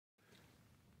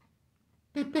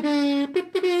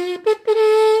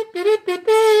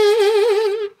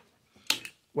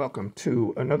Welcome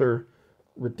to another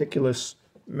ridiculous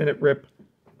minute rip.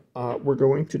 We're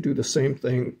going to do the same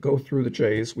thing, go through the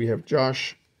J's. We have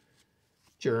Josh,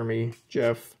 Jeremy,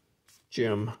 Jeff,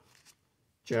 Jim,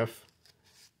 Jeff,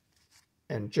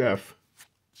 and Jeff,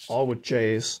 all with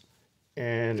J's.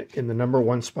 And in the number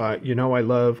one spot, you know I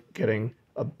love getting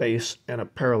a base and a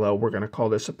parallel. We're going to call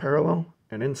this a parallel,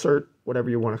 an insert, whatever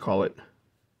you want to call it.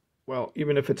 Well,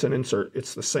 even if it's an insert,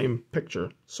 it's the same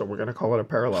picture, so we're going to call it a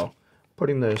parallel.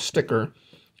 Putting the sticker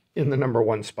in the number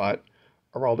one spot,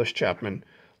 Araldus Chapman.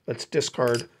 Let's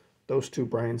discard those two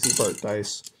Brian Ziebart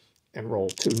dice and roll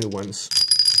two new ones.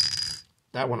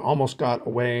 That one almost got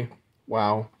away.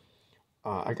 Wow.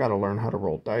 I got to learn how to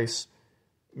roll dice.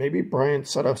 Maybe Brian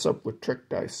set us up with trick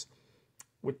dice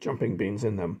with jumping beans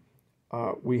in them.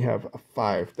 We have a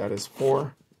 5. That is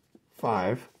 4,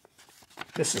 5.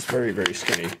 This is very, very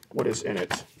skinny. What is in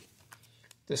it?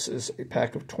 This is a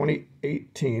pack of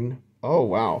 2018. Oh,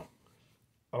 wow.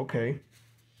 Okay.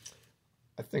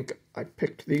 I think I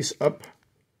picked these up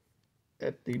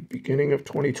at the beginning of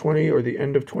 2020 or the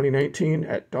end of 2019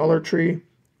 at Dollar Tree.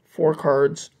 4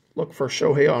 cards. Look for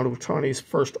Shohei Ohtani's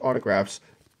first autographs.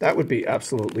 That would be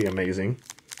absolutely amazing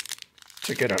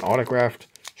to get an autographed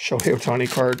Shohei Ohtani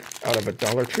card out of a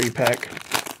Dollar Tree pack.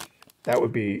 That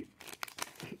would be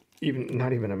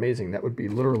not even amazing. That would be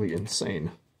literally insane.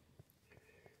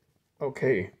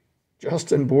 Okay,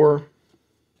 Justin Bohr,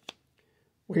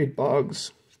 Wade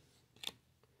Boggs,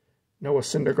 Noah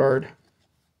Syndergaard,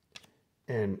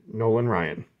 and Nolan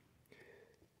Ryan.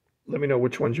 Let me know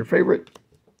which one's your favorite.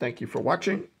 Thank you for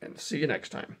watching, and see you next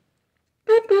time.